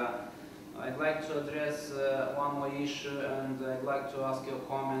questions, I'd like to address one more issue, and I'd like to ask your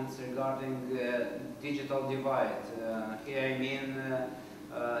comments regarding digital divide. Here I mean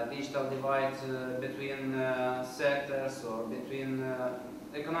digital divide between sectors, or between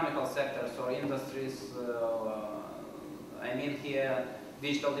economical sectors or industries I mean here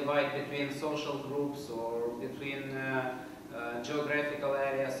digital divide between social groups or between geographical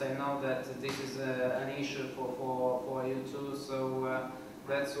areas. I know that this is an issue for you too, so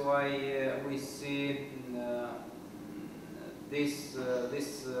that's why we see this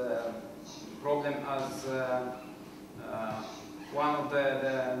problem as one of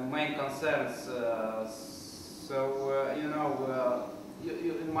the main concerns. So you know,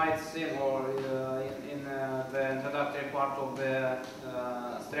 you might see, or in the introductory part of the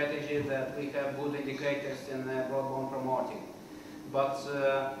strategy, that we have good indicators in broadband promoting, but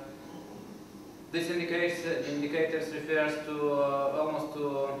this indicators refers to almost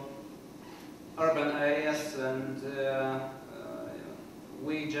to urban areas, and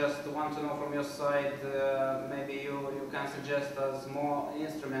we just want to know from your side, maybe you can suggest us more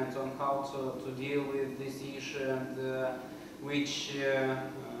instruments on how to deal with this issue, and which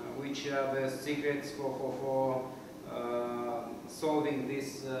are the secrets for solving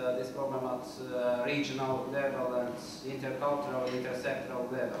this problem at regional level and intercultural,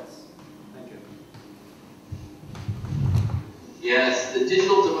 intersectoral levels. Thank you. Yes, the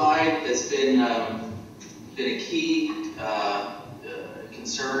digital divide has been a key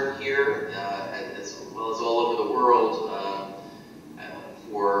concern here, as well as all over the world,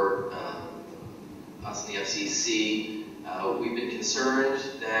 for us in the FCC. We've been concerned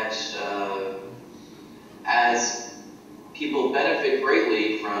that as people benefit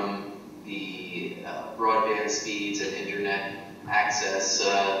greatly from the broadband speeds and internet access,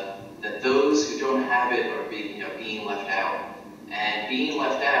 that those who don't have it are being left out. And being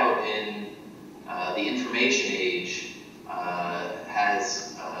left out in the information age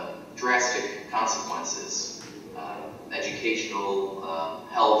has drastic consequences. Educational,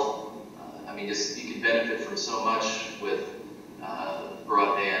 health. I mean, just you can benefit from so much with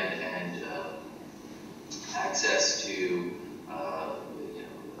broadband and access to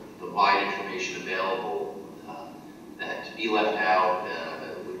the wide information available. That to be left out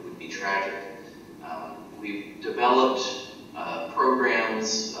would be tragic. We've developed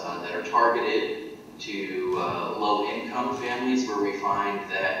programs that are targeted to low-income families, where we find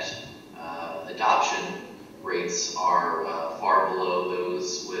that adoption rates are far below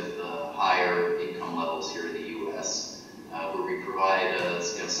those with higher income levels here in the U.S., where we provide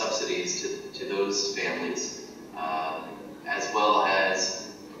subsidies to those families, as well as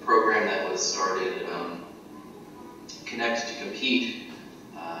a program that was started, Connect to Compete,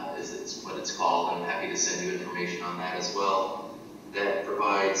 is what it's called. I'm happy to send you information on that as well, that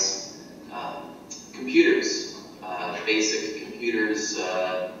provides computers, basic computers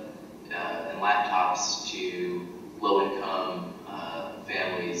and laptops to low-income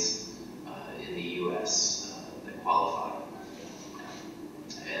families in the U.S. That qualify.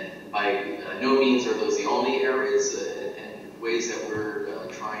 And by no means are those the only areas and ways that we're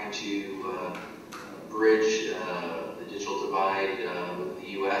trying to bridge the digital divide with the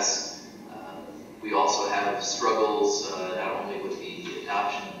U.S. We also have struggles not only with the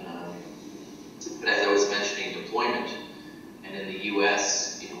adoption, but as I was mentioning, deployment. And in the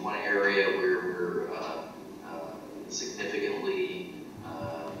U.S., one area where we're significantly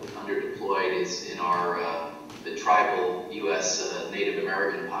underdeployed is in the tribal U.S. Native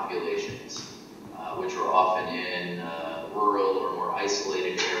American populations, which are often in rural or more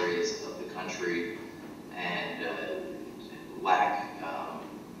isolated areas of the country, and lack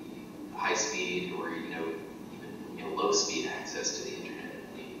high-speed or even low-speed access to the internet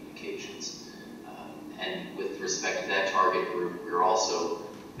and communications. And with respect to that target group, we're also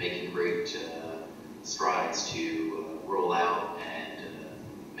making great strides to roll out and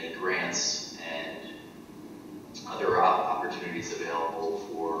make grants and other opportunities available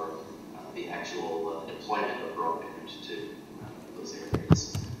for the actual deployment of broadband to those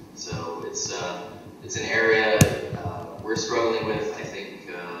areas. So it's an area we're struggling with. I think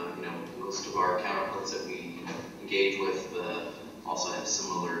most of our counterparts that we engage with also have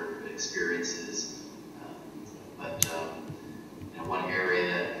similar experiences. But one area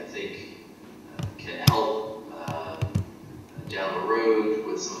that I think can help down the road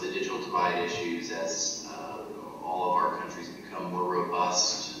with some of the digital divide issues, as all of our countries become more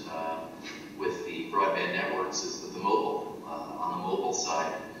robust with the broadband networks, is with the mobile. On the mobile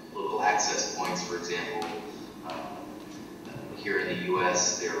side, local access points, for example. Here in the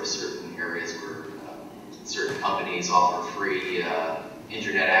U.S., there are certain areas where certain companies offer free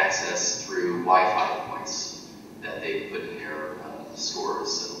internet access through Wi-Fi points that they put in their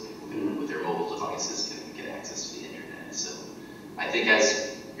stores, so people with their mobile devices can get access to the internet. So I think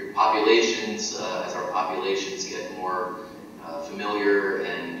as our populations get more familiar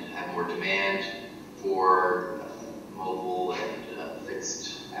and have more demand for mobile and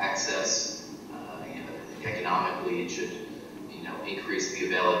fixed access. Economically, it should increase the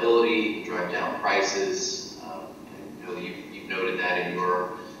availability, drive down prices. You've noted that in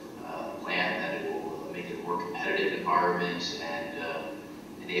your plan that it will make it a more competitive environment and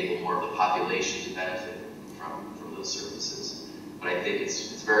enable more of the population to benefit from those services. But I think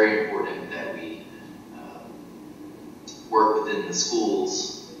it's very important that we work within the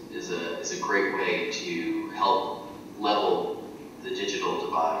schools is a great way to help level the digital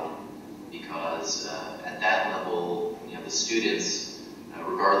divide, because at that level, the students,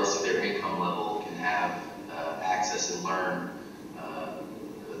 regardless of their income level, can have access and learn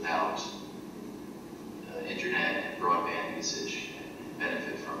about internet and broadband usage and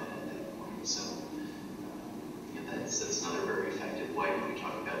benefit from it at that point. So that's another very effective way when we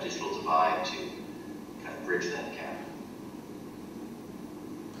talk about digital divide to kind of bridge that gap.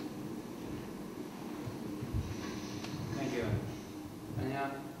 Thank you. Any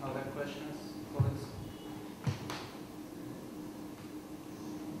other questions, colleagues?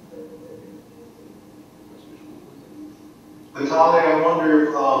 Vitaly, I wonder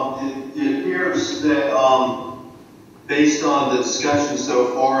if it appears that based on the discussion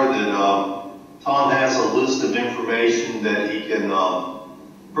so far that Tom has a list of information that he can,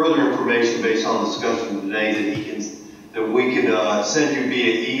 further information based on the discussion today that we can send you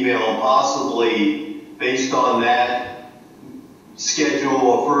via email, possibly based on that,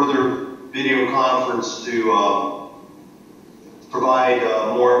 schedule a further video conference to provide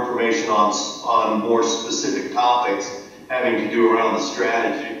more information on more specific topics having to do around the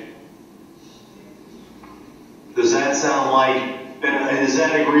strategy. Does that sound like, and is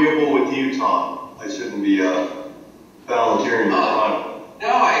that agreeable with you, Tom? I shouldn't be volunteering your time. No,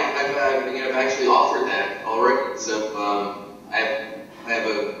 I've actually offered that already. So I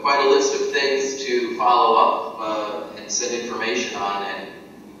have quite a list of things to follow up and send information on, and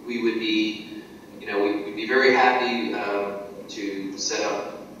we would be, we'd be very happy to set up,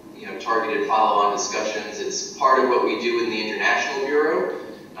 targeted follow-on discussions. It's part of what we do in the International Bureau.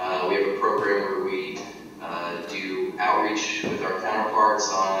 We have a program where we do outreach with our counterparts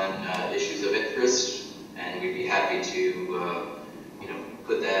on issues of interest, and we'd be happy to,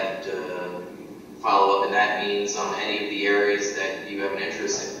 put that follow-up in that means on any of the areas that you have an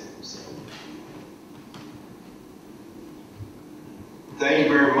interest in. So. Thank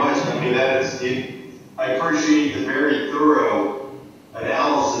you very much. I mean, I appreciate the very thorough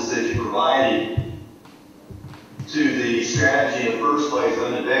analysis that you provided to the strategy in the first place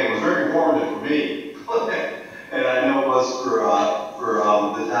on the day. It was very informative for me, and I know it was for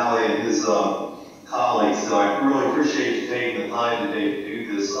Vitaly and his colleagues. So I really appreciate you taking the time today to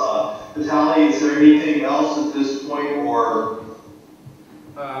do this. Vitaly, is there anything else at this point, or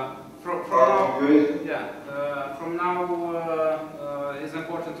from now, good? Yeah. From now, it's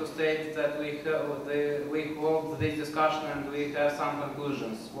important to state that we hold this discussion and we have some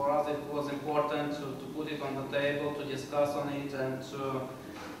conclusions. For us, it was important to put it on the table, to discuss on it, and to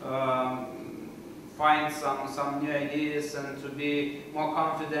find some new ideas and to be more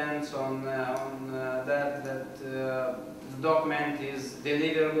confident on that the document is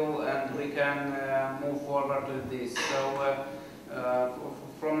deliverable and we can move forward with this. So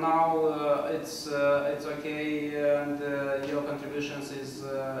from now it's okay, and your contributions is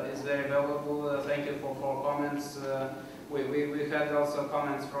very valuable. Thank you for comments. We had also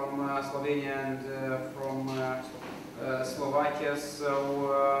comments from Slovenia and from Slovakia.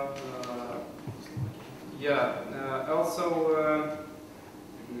 So yeah. Also,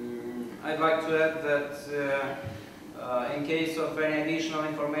 I'd like to add that in case of any additional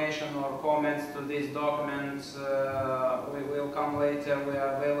information or comments to this document, we will come later. We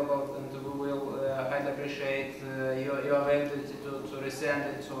are available, and we will highly appreciate your availability to resend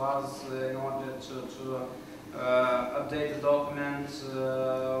it to us in order to update the document.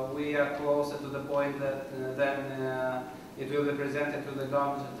 We are closer to the point that then it will be presented to the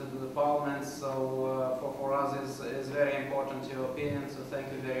government and to the parliament. So for us is very important your opinion. So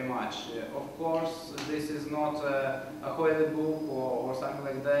thank you very much. Of course, this is not a holy book or something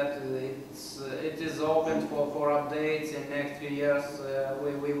like that. It is open for updates in next few years.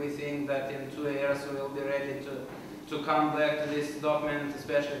 We think that in 2 years we will be ready to come back to this document,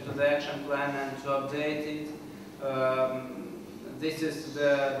 especially to the action plan, and to update it. This is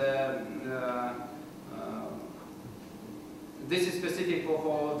this is specific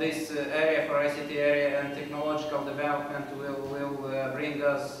for this area, for ICT area, and technological development will bring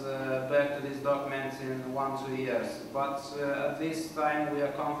us back to these documents in 1-2 years. But at this time we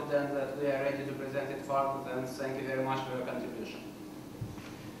are confident that we are ready to present it forward, and thank you very much for your contribution.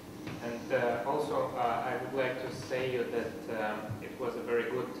 And also, I would like to say you that it was a very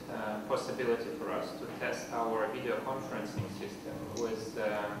good possibility for us to test our video conferencing system with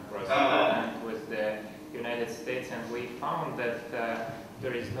Russia and with the United States, and we found that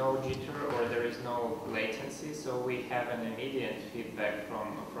there is no jitter or there is no latency, so we have an immediate feedback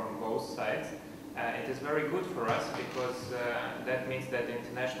from both sides. It is very good for us because that means that the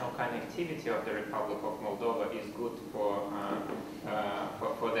international connectivity of the Republic of Moldova is good for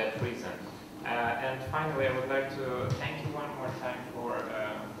that reason. And finally, I would like to thank you one more time for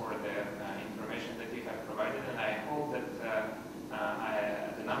the information that you have provided, and I hope that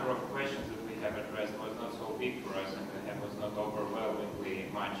the number of questions that we have addressed was not so big for us and it was not overwhelmingly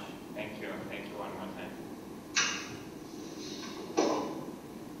much. Thank you one more time.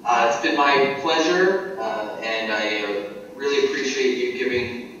 It's been my pleasure, and I really appreciate you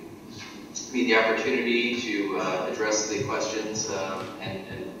giving me the opportunity to address the questions and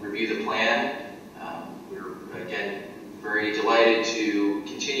review the plan. We're, again, very delighted to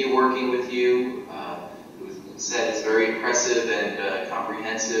continue working with you. It was said it's a very impressive and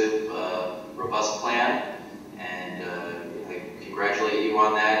comprehensive, robust plan, and I congratulate you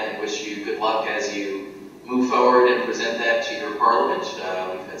on that and wish you good luck as you move forward and present that to your Parliament.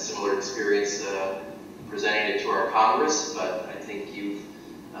 We've had similar experience presenting it to our Congress, but I think you've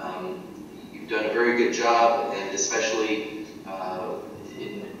done a very good job, and especially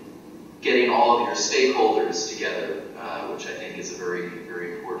in getting all of your stakeholders together, which I think is a very,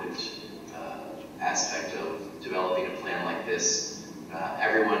 very important aspect of developing a plan like this.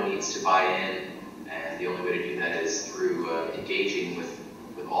 Everyone needs to buy in, and the only way to do that is through engaging with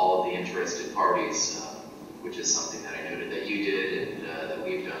all of the interested parties, which is something that I noted that you did and that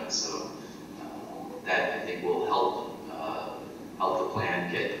we've done. So that, I think, will help the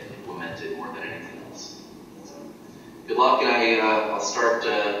plan get implemented more than anything else. So, good luck, and I'll start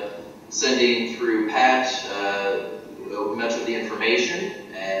sending through Pat much of the information,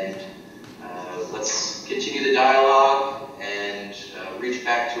 and let's continue the dialogue and reach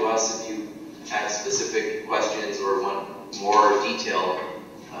back to us if you have specific questions or want more detailed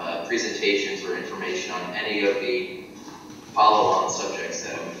presentations or information on any of the follow-on subjects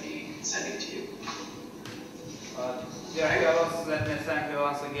that I would be sending to you. Dear fellows, let me thank you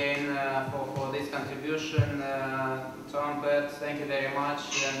once again for this contribution. Tom, Pat, thank you very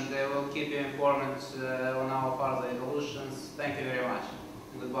much, and we'll keep you informed on our further evolutions. Thank you very much.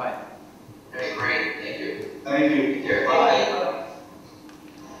 Goodbye. Okay, great. Thank you. Thank you. Take care. Bye.